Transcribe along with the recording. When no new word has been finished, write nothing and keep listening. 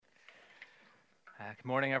Good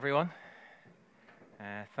morning, everyone.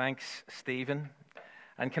 Thanks, Stephen.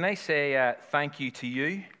 And can I say thank you to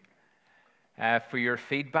you for your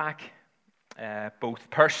feedback, both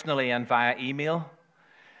personally and via email,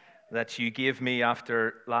 that you gave me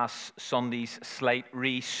after last Sunday's slight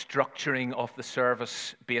restructuring of the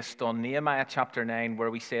service based on Nehemiah chapter 9, where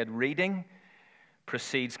we said reading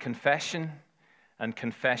precedes confession, and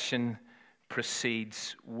confession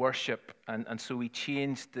precedes worship. And so we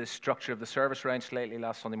changed the structure of the service around slightly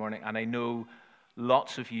last Sunday morning, and I know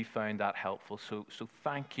lots of you found that helpful. So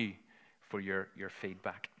thank you for your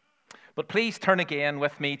feedback. But please turn again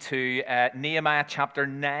with me to Nehemiah chapter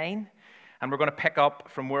 9, and we're going to pick up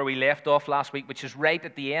from where we left off last week, which is right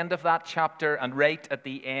at the end of that chapter and right at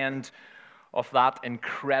the end of that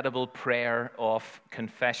incredible prayer of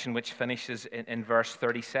confession, which finishes in verse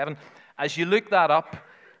 37. As you look that up,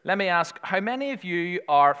 let me ask, how many of you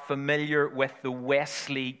are familiar with the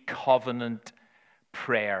Wesley Covenant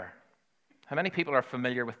prayer? How many people are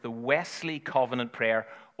familiar with the Wesley Covenant prayer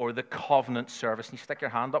or the Covenant service? Can you stick your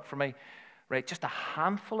hand up for me? Right, just a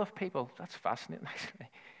handful of people. That's fascinating, actually.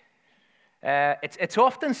 It's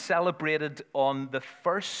often celebrated on the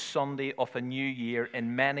first Sunday of a new year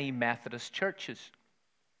in many Methodist churches.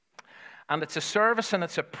 And it's a service and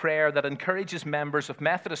it's a prayer that encourages members of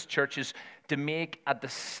Methodist churches to make a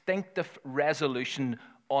distinctive resolution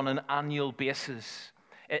on an annual basis.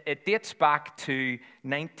 It dates back to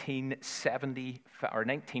 1970 or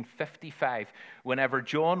 1955, whenever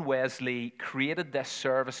John Wesley created this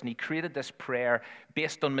service and he created this prayer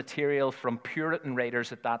based on material from Puritan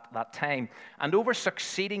writers at that time. And over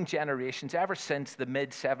succeeding generations, ever since the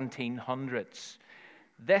mid-1700s,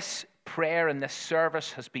 this prayer and this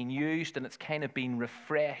service has been used and it's kind of been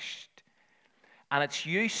refreshed. And its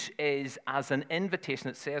use is as an invitation,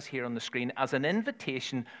 it says here on the screen, as an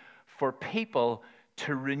invitation for people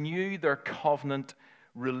to renew their covenant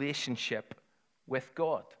relationship with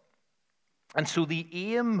God. And so the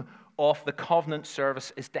aim of the covenant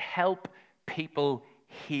service is to help people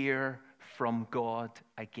hear from God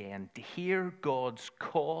again, to hear God's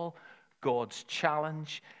call, God's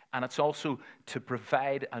challenge, and it's also to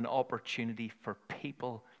provide an opportunity for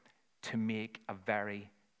people to make a very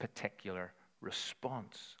particular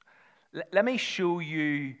response. Let me show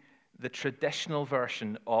you the traditional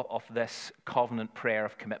version of this covenant prayer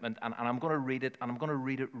of commitment, and I'm going to read it, and I'm going to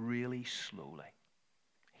read it really slowly.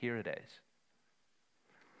 Here it is.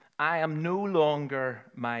 I am no longer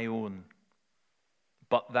my own,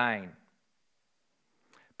 but thine.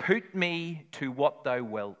 Put me to what thou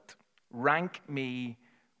wilt. Rank me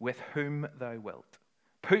with whom thou wilt.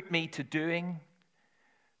 Put me to doing.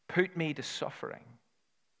 Put me to suffering.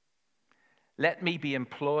 Let me be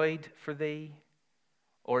employed for thee,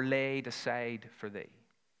 or laid aside for thee,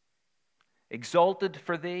 exalted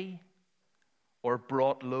for thee, or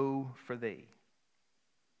brought low for thee.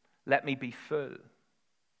 Let me be full,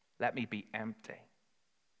 let me be empty.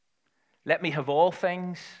 Let me have all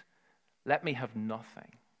things, let me have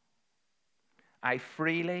nothing. I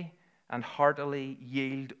freely and heartily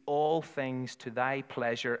yield all things to thy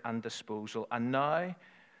pleasure and disposal. And now,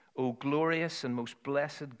 O glorious and most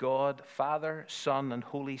blessed God, Father, Son, and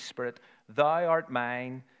Holy Spirit, thou art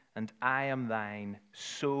mine, and I am thine,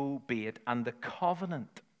 so be it. And the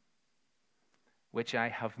covenant which I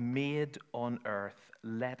have made on earth,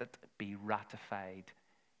 let it be ratified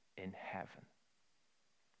in heaven.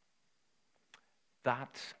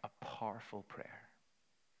 That's a powerful prayer.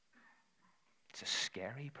 It's a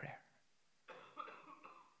scary prayer.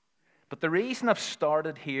 But the reason I've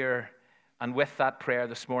started here and with that prayer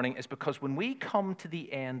this morning is because when we come to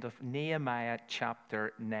the end of Nehemiah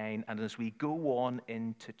chapter 9, and as we go on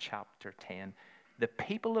into chapter 10, the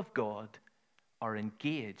people of God are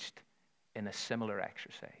engaged in a similar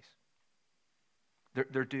exercise.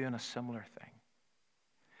 They're doing a similar thing.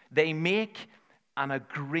 They make an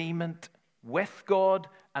agreement with God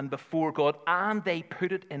and before God, and they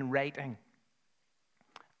put it in writing.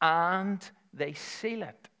 And they seal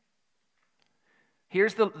it.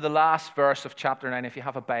 Here's the last verse of chapter 9, if you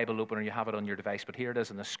have a Bible open or you have it on your device, but here it is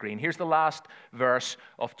on the screen. Here's the last verse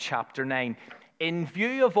of chapter 9. In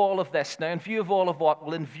view of all of this, now in view of all of what?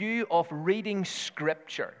 Well, in view of reading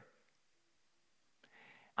Scripture,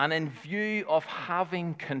 and in view of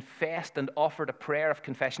having confessed and offered a prayer of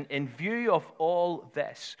confession, in view of all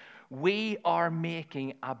this, we are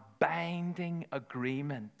making a binding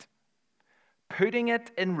agreement, putting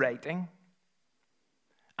it in writing.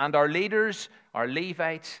 And our leaders, our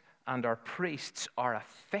Levites, and our priests are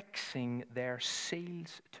affixing their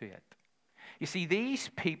seals to it. You see, these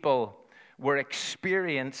people were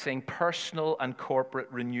experiencing personal and corporate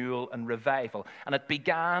renewal and revival. And it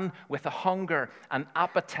began with a hunger and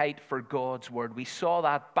appetite for God's word. We saw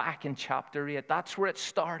that back in chapter 8. That's where it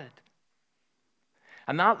started.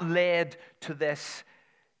 And that led to this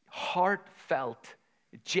heartfelt,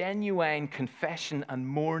 genuine confession and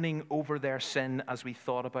mourning over their sin, as we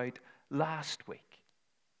thought about last week.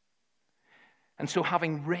 And so,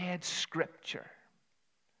 having read Scripture,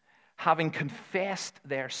 having confessed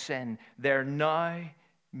their sin, they're now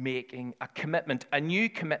making a commitment, a new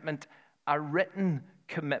commitment, a written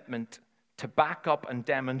commitment to back up and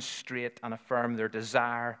demonstrate and affirm their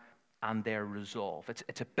desire and their resolve.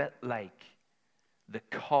 It's a bit like the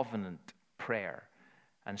covenant prayer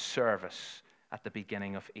and service at the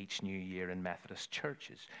beginning of each new year in Methodist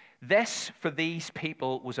churches. This, for these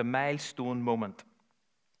people, was a milestone moment.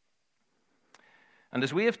 And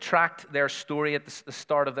as we have tracked their story at the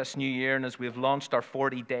start of this new year, and as we have launched our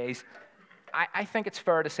 40 days, I think it's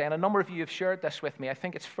fair to say, and a number of you have shared this with me, I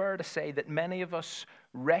think it's fair to say that many of us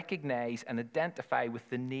recognize and identify with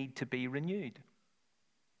the need to be renewed.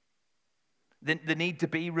 The need to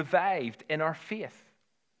be revived in our faith,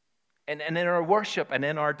 and in our worship, and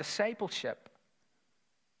in our discipleship.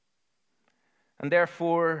 And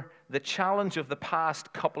therefore, the challenge of the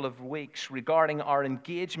past couple of weeks regarding our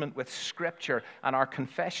engagement with Scripture and our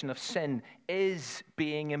confession of sin is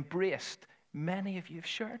being embraced. Many of you have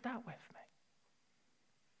shared that with me.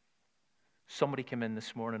 Somebody came in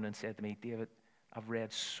this morning and said to me, David, I've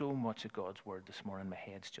read so much of God's Word this morning, my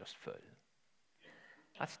head's just full.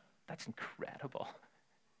 That's incredible.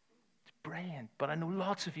 It's brilliant. But I know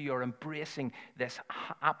lots of you are embracing this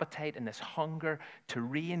appetite and this hunger to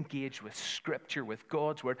re-engage with Scripture, with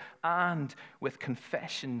God's Word, and with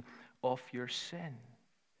confession of your sin.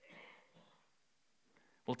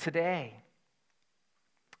 Well, today,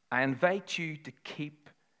 I invite you to keep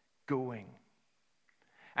going.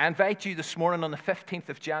 I invite you this morning on the 15th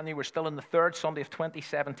of January, we're still in the third Sunday of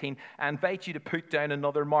 2017, I invite you to put down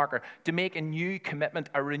another marker, to make a new commitment,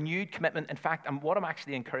 a renewed commitment. In fact, what I'm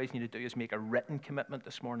actually encouraging you to do is make a written commitment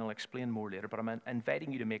this morning. I'll explain more later, but I'm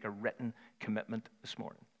inviting you to make a written commitment this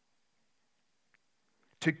morning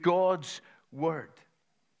to God's Word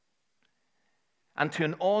and to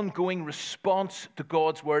an ongoing response to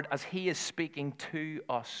God's Word as He is speaking to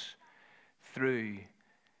us through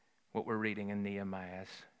what we're reading in Nehemiah's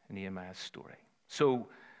story. So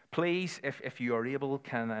please, if you are able,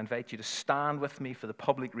 can I invite you to stand with me for the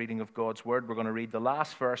public reading of God's Word. We're going to read the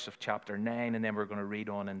last verse of chapter 9, and then we're going to read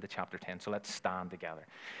on into chapter 10. So let's stand together.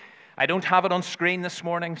 I don't have it on screen this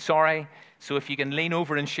morning, sorry. So if you can lean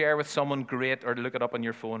over and share with someone, great, or look it up on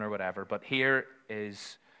your phone or whatever. But here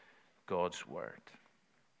is God's Word.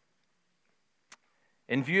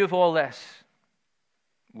 In view of all this,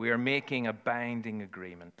 we are making a binding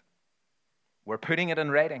agreement. We're putting it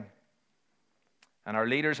in writing. And our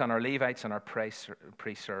leaders and our Levites and our priests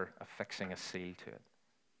are affixing a seal to it.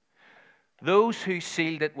 Those who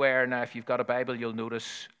sealed it were, now if you've got a Bible, you'll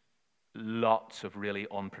notice lots of really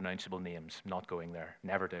unpronounceable names. Not going there.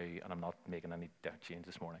 Never do, and I'm not making any change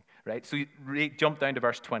this morning. Right? So jump down to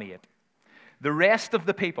verse 28. The rest of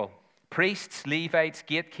the people, priests, Levites,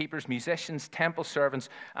 gatekeepers, musicians, temple servants,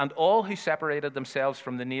 and all who separated themselves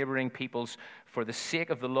from the neighboring peoples for the sake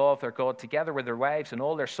of the law of their God, together with their wives and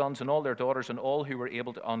all their sons and all their daughters and all who were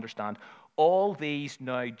able to understand, all these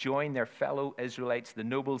now join their fellow Israelites, the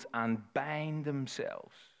nobles, and bind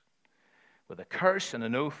themselves with a curse and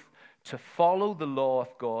an oath to follow the law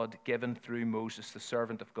of God given through Moses, the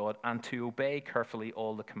servant of God, and to obey carefully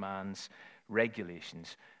all the commands,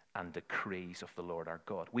 regulations, and decrees of the Lord our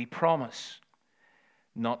God. We promise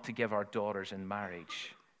not to give our daughters in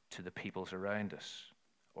marriage to the peoples around us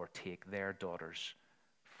or take their daughters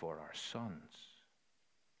for our sons.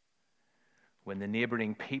 When the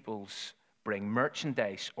neighboring peoples bring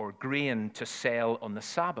merchandise or grain to sell on the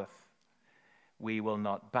Sabbath, we will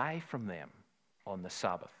not buy from them on the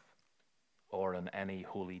Sabbath or on any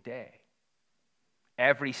holy day.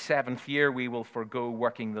 Every seventh year we will forego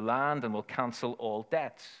working the land and will cancel all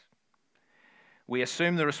debts. We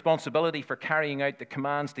assume the responsibility for carrying out the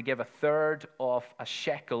commands to give a third of a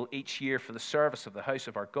shekel each year for the service of the house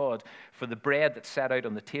of our God, for the bread that's set out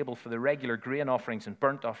on the table, for the regular grain offerings and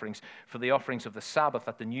burnt offerings, for the offerings of the Sabbath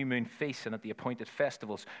at the new moon feasts and at the appointed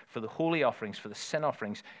festivals, for the holy offerings, for the sin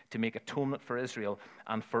offerings, to make atonement for Israel,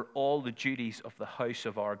 and for all the duties of the house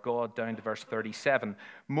of our God, down to verse 37.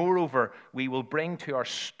 Moreover, we will bring to our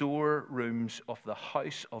storerooms of the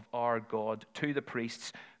house of our God, to the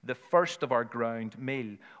priests, the first of our ground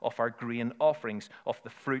meal, of our grain offerings, of the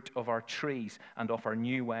fruit of our trees, and of our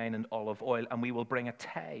new wine and olive oil. And we will bring a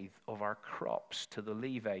tithe of our crops to the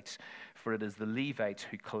Levites, for it is the Levites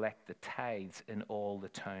who collect the tithes in all the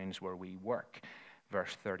towns where we work.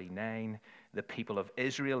 Verse 39, the people of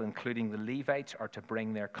Israel, including the Levites, are to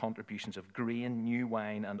bring their contributions of grain, new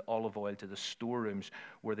wine, and olive oil to the storerooms,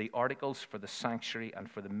 where the articles for the sanctuary and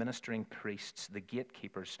for the ministering priests, the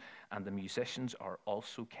gatekeepers, and the musicians are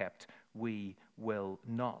also kept. We will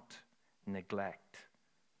not neglect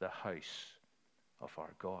the house of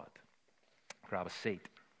our God. Grab a seat.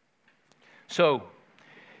 So,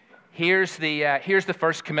 here's the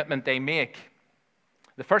first commitment they make.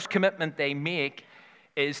 The first commitment they make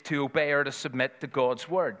is to obey or to submit to God's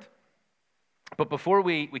word. But before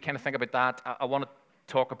we kind of think about that, I want to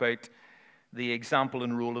talk about the example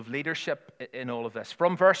and role of leadership in all of this.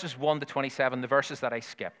 From verses 1 to 27, the verses that I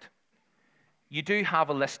skipped, you do have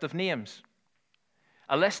a list of names.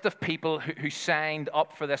 A list of people who signed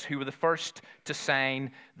up for this, who were the first to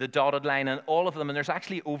sign the dotted line, and all of them, and there's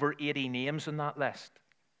actually over 80 names in that list.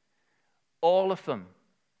 All of them.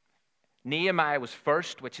 Nehemiah was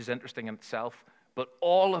first, which is interesting in itself, but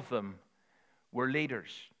all of them were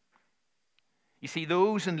leaders. You see,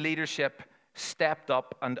 those in leadership stepped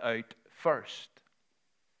up and out first.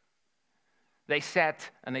 They set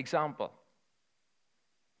an example.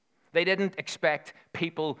 They didn't expect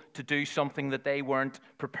people to do something that they weren't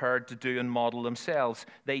prepared to do and model themselves.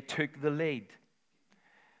 They took the lead.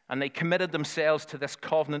 And they committed themselves to this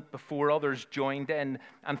covenant before others joined in.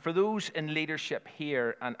 And for those in leadership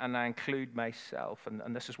here, and I include myself,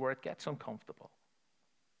 and this is where it gets uncomfortable,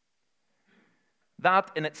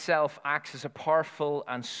 that in itself acts as a powerful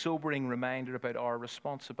and sobering reminder about our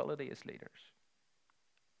responsibility as leaders.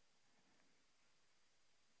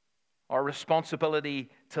 Our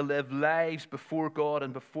responsibility to live lives before God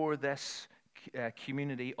and before this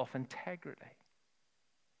community of integrity.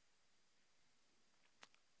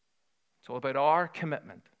 It's all about our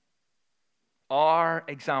commitment, our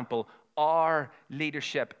example, our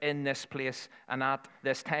leadership in this place and at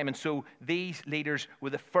this time. And so these leaders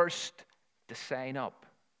were the first to sign up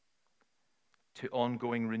to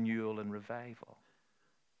ongoing renewal and revival.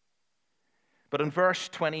 But in verse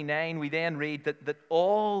 29, we then read that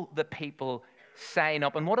all the people sign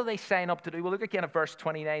up. And what do they sign up to do? Well, look again at verse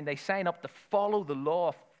 29. They sign up to follow the law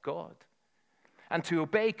of God and to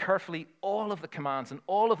obey carefully all of the commands and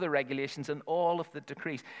all of the regulations and all of the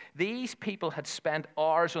decrees. These people had spent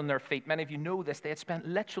hours on their feet. Many of you know this. They had spent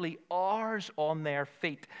literally hours on their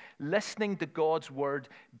feet listening to God's word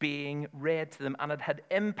being read to them, and it had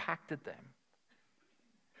impacted them.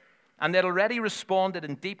 And they'd already responded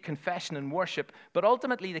in deep confession and worship, but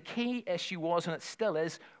ultimately the key issue was, and it still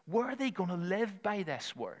is, were they going to live by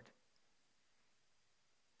this word?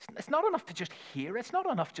 It's not enough to just hear it. It's not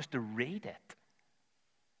enough just to read it.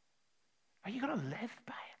 Are you going to live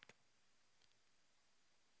by it?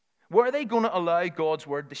 Were they going to allow God's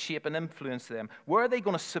word to shape and influence them? Were they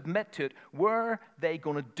going to submit to it? Were they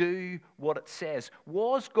going to do what it says?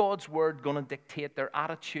 Was God's word going to dictate their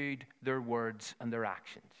attitude, their words, and their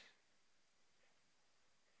actions?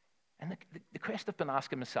 And the question I've been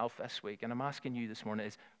asking myself this week, and I'm asking you this morning,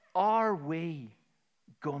 is, are we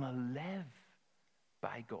going to live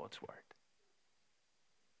by God's word?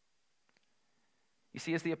 You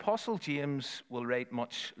see, as the Apostle James will write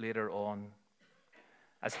much later on,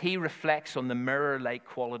 as he reflects on the mirror-like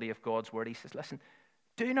quality of God's word, he says, listen,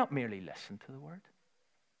 do not merely listen to the word,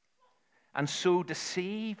 and so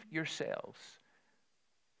deceive yourselves,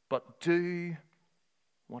 but do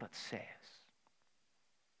what it says.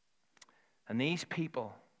 And these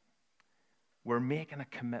people were making a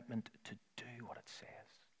commitment to do what it says.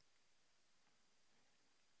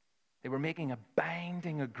 They were making a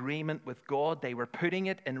binding agreement with God. They were putting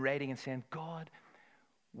it in writing and saying, God,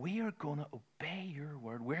 we are going to obey your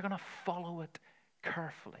word. We're going to follow it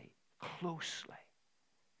carefully, closely.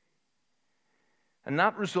 And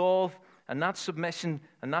that resolve and that submission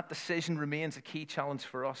and that decision remains a key challenge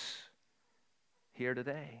for us here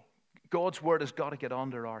today. God's word has got to get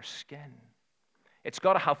under our skin. It's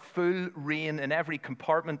got to have full reign in every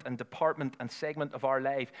compartment and department and segment of our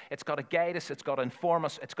life. It's got to guide us. It's got to inform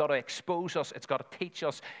us. It's got to expose us. It's got to teach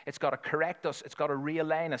us. It's got to correct us. It's got to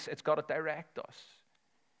realign us. It's got to direct us.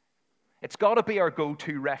 It's got to be our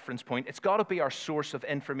go-to reference point. It's got to be our source of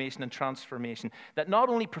information and transformation that not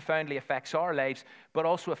only profoundly affects our lives, but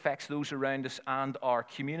also affects those around us and our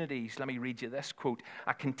communities. Let me read you this quote.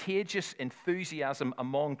 A contagious enthusiasm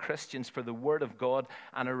among Christians for the Word of God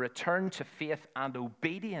and a return to faith and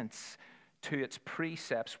obedience to its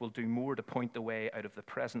precepts will do more to point the way out of the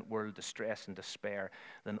present world distress and despair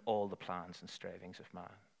than all the plans and strivings of man.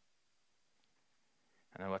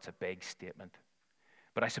 I know that's a big statement.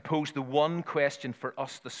 But I suppose the one question for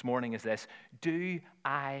us this morning is this: do you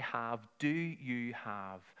have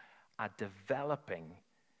a developing,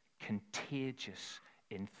 contagious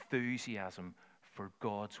enthusiasm for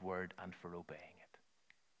God's word and for obeying it?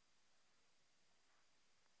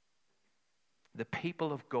 The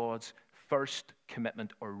people of God's first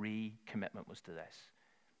commitment or recommitment was to this: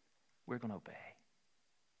 we're going to obey.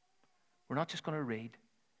 We're not just going to read.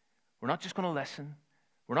 We're not just going to listen.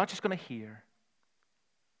 We're not just going to hear.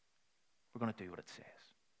 We're going to do what it says.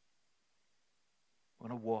 We're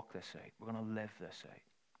going to walk this out. We're going to live this out.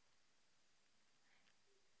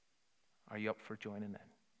 Are you up for joining in?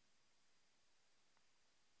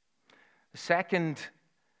 The second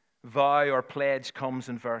vow or pledge comes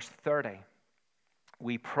in verse 30.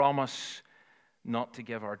 We promise not to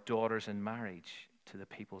give our daughters in marriage to the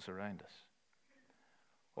peoples around us,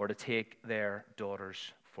 or to take their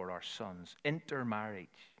daughters for our sons. Intermarriage,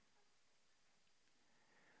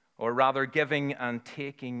 or rather giving and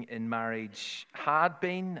taking in marriage, had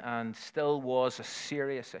been and still was a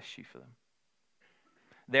serious issue for them.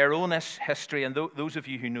 Their own history, and those of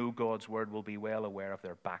you who know God's word will be well aware of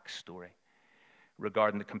their backstory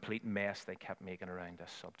regarding the complete mess they kept making around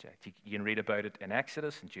this subject. You can read about it in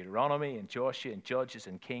Exodus, and Deuteronomy, and Joshua, and Judges,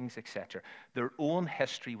 and Kings, etc. Their own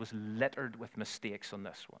history was littered with mistakes on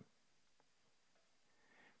this one.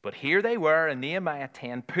 But here they were in Nehemiah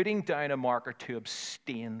 10, putting down a marker to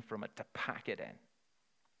abstain from it, to pack it in.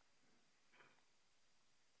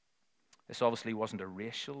 This obviously wasn't a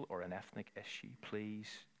racial or an ethnic issue. Please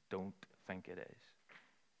don't think it is.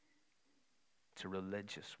 It's a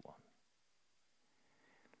religious one.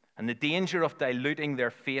 And the danger of diluting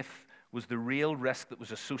their faith was the real risk that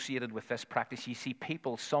was associated with this practice. You see,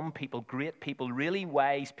 some people, great people, really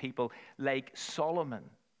wise people like Solomon,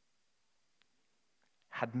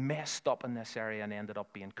 had messed up in this area and ended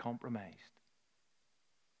up being compromised.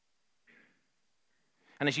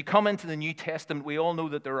 And as you come into the New Testament, we all know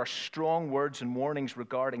that there are strong words and warnings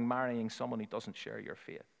regarding marrying someone who doesn't share your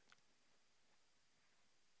faith.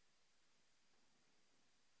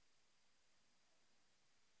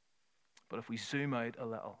 But if we zoom out a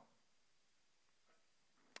little,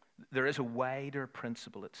 there is a wider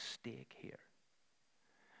principle at stake here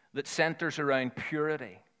that centers around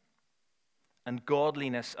purity and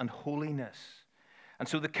godliness and holiness. And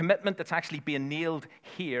so the commitment that's actually being nailed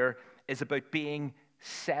here is about being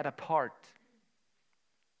set apart.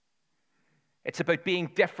 It's about being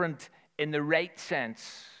different in the right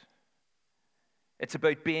sense. It's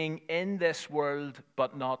about being in this world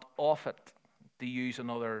but not of it, to use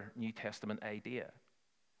another New Testament idea.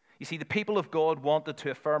 You see, the people of God wanted to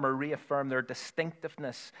affirm or reaffirm their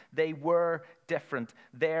distinctiveness. They were different.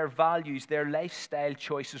 Their values, their lifestyle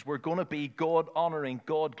choices were going to be God-honoring,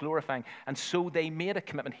 God-glorifying. And so they made a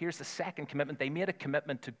commitment. Here's the second commitment. They made a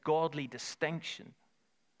commitment to godly distinction.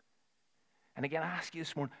 And again, I ask you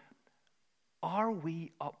this morning, are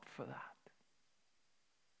we up for that?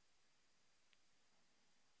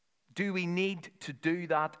 Do we need to do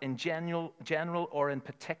that in general or in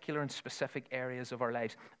particular in specific areas of our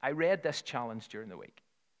lives? I read this challenge during the week.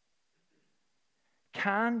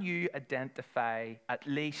 Can you identify at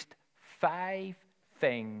least 5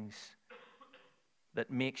 things that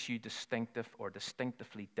makes you distinctive or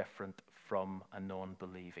distinctively different from a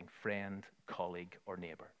non-believing friend, colleague, or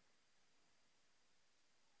neighbor?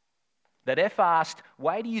 That if asked,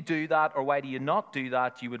 why do you do that or why do you not do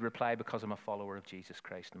that, you would reply, because I'm a follower of Jesus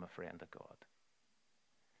Christ and I'm a friend of God.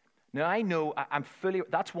 Now, I know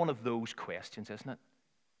that's one of those questions, isn't it?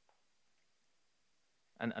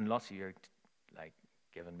 And lots of you are like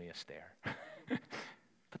giving me a stare.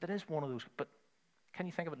 But that is one of those. But can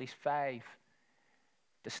you think of at least 5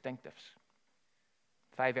 distinctives?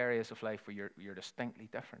 5 areas of life where you're distinctly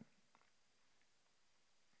different?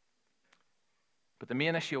 But the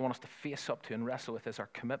main issue I want us to face up to and wrestle with is our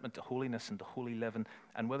commitment to holiness and to holy living,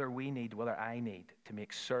 and whether I need to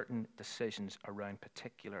make certain decisions around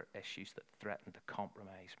particular issues that threaten to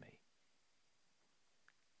compromise me.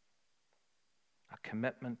 A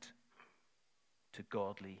commitment to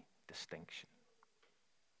godly distinction.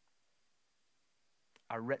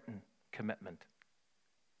 A written commitment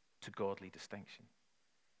to godly distinction.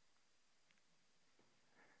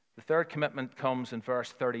 The third commitment comes in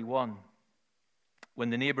verse 31. When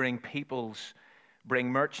the neighboring peoples bring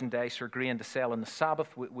merchandise or grain to sell on the Sabbath,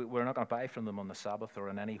 we're not going to buy from them on the Sabbath or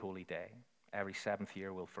on any holy day. Every seventh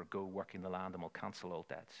year we'll forgo working the land and we'll cancel all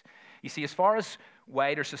debts. You see, as far as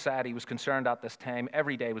wider society was concerned at this time,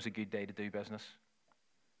 every day was a good day to do business.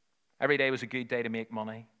 Every day was a good day to make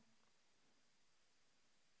money.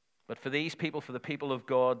 But for these people, for the people of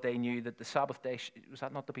God, they knew that the Sabbath day, was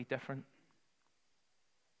that not to be different?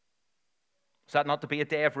 Was that not to be a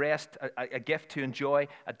day of rest, a gift to enjoy,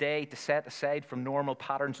 a day to set aside from normal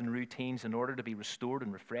patterns and routines in order to be restored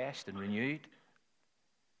and refreshed and renewed?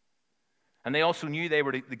 And they also knew they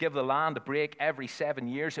were to give the land a break every 7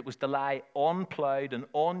 years. It was to lie unplowed and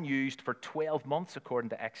unused for 12 months, according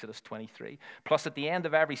to Exodus 23. Plus, at the end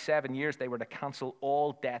of every 7 years, they were to cancel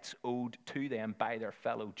all debts owed to them by their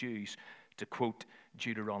fellow Jews, to quote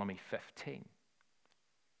Deuteronomy 15.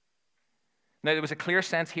 Now, there was a clear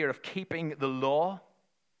sense here of keeping the law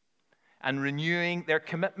and renewing their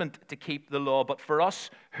commitment to keep the law. But for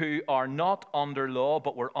us who are not under law,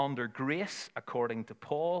 but we're under grace, according to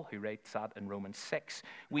Paul, who writes that in Romans 6,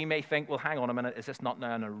 we may think, well, hang on a minute, is this not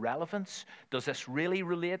now an irrelevance? Does this really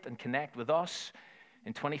relate and connect with us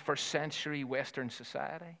in 21st century Western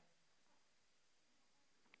society?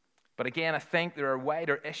 But again, I think there are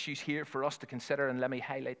wider issues here for us to consider, and let me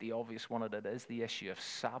highlight the obvious one, and it is the issue of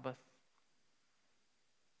Sabbath.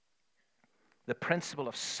 The principle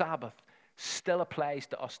of Sabbath still applies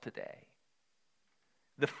to us today.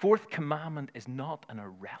 The fourth commandment is not an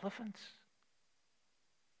irrelevance.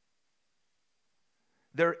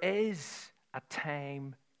 There is a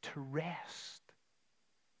time to rest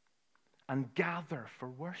and gather for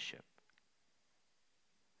worship.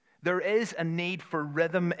 There is a need for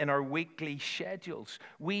rhythm in our weekly schedules.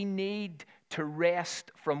 We need to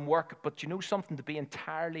rest from work, but you know something, to be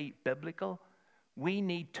entirely biblical? We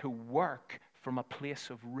need to work from a place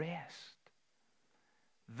of rest.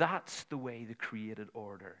 That's the way the created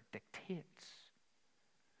order dictates.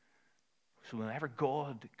 So whenever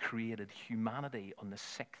God created humanity on the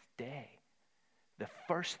sixth day, the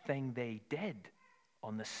first thing they did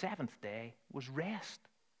on the seventh day was rest.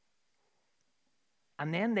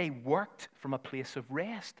 And then they worked from a place of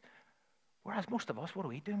rest. Whereas most of us, what are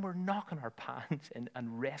we doing? We're knocking our pants and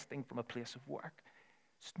resting from a place of work.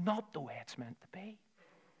 It's not the way it's meant to be.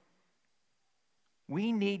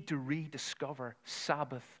 We need to rediscover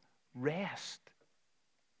Sabbath rest.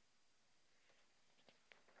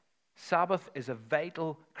 Sabbath is a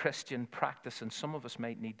vital Christian practice, and some of us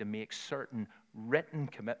might need to make certain written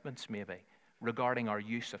commitments, maybe, regarding our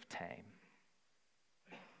use of time.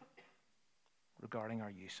 Regarding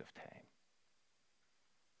our use of time.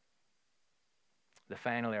 The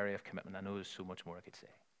final area of commitment, I know there's so much more I could say.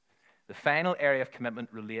 The final area of commitment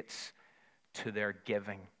relates to their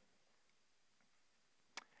giving.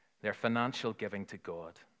 Their financial giving to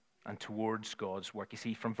God and towards God's work. You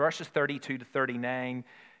see, from verses 32 to 39,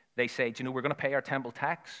 they say, we're going to pay our temple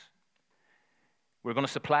tax. We're going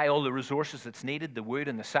to supply all the resources that's needed, the wood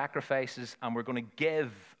and the sacrifices, and we're going to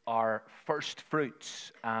give our first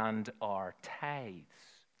fruits and our tithes.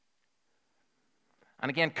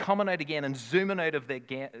 And again, coming out again and zooming out of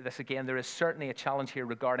this again, there is certainly a challenge here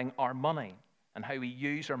regarding our money and how we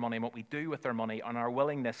use our money and what we do with our money and our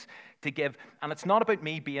willingness to give. And it's not about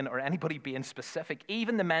me being or anybody being specific.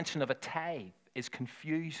 Even the mention of a tithe is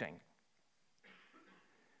confusing.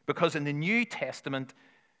 Because in the New Testament,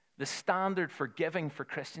 the standard for giving for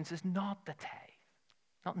Christians is not the tithe.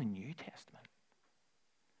 Not in the New Testament.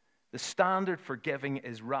 The standard for giving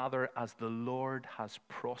is rather as the Lord has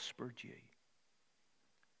prospered you.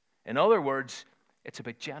 In other words, it's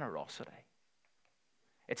about generosity.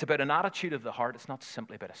 It's about an attitude of the heart. It's not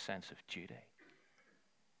simply about a sense of duty.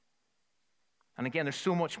 And again, there's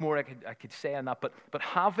so much more I could say on that, but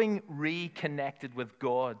having reconnected with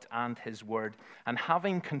God and His Word, and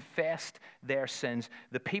having confessed their sins,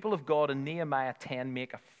 the people of God in Nehemiah 10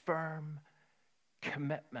 make a firm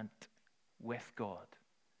commitment with God.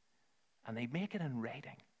 And they make it in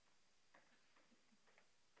writing.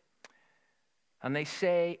 And they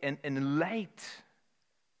say, in light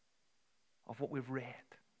of what we've read,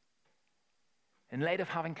 in light of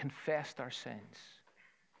having confessed our sins,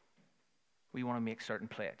 we want to make certain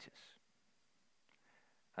pledges.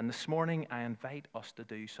 And this morning, I invite us to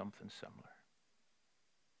do something similar.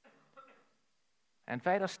 I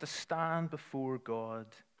invite us to stand before God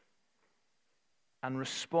and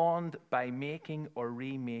respond by making or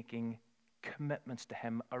remaking commitments to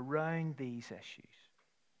Him around these issues.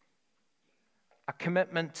 A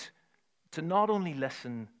commitment to not only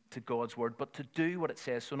listen to God's word, but to do what it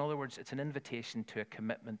says. So in other words, it's an invitation to a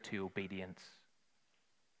commitment to obedience.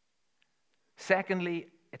 Secondly,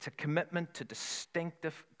 it's a commitment to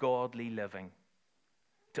distinctive godly living,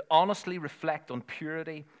 to honestly reflect on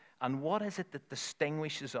purity And what is it that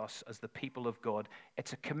distinguishes us as the people of God?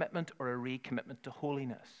 It's a commitment or a recommitment to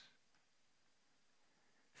holiness.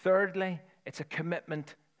 Thirdly, it's a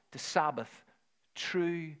commitment to Sabbath,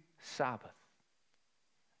 true Sabbath.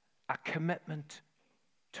 A commitment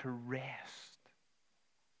to rest.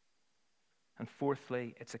 And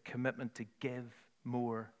fourthly, it's a commitment to give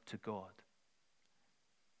more to God.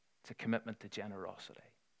 It's a commitment to generosity.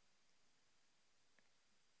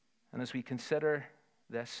 And as we consider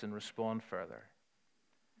this and respond further,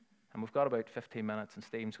 and we've got about 15 minutes, and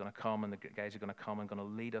Stephen's going to come, and the guys are going to come and going to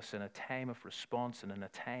lead us in a time of response and in a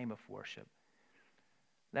time of worship.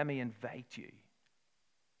 Let me invite you,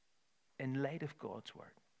 in light of God's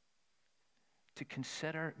word, to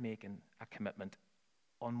consider making a commitment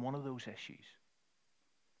on one of those issues,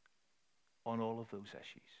 on all of those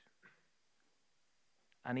issues,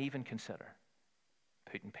 and even consider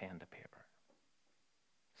putting pen to paper.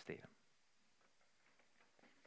 Stephen.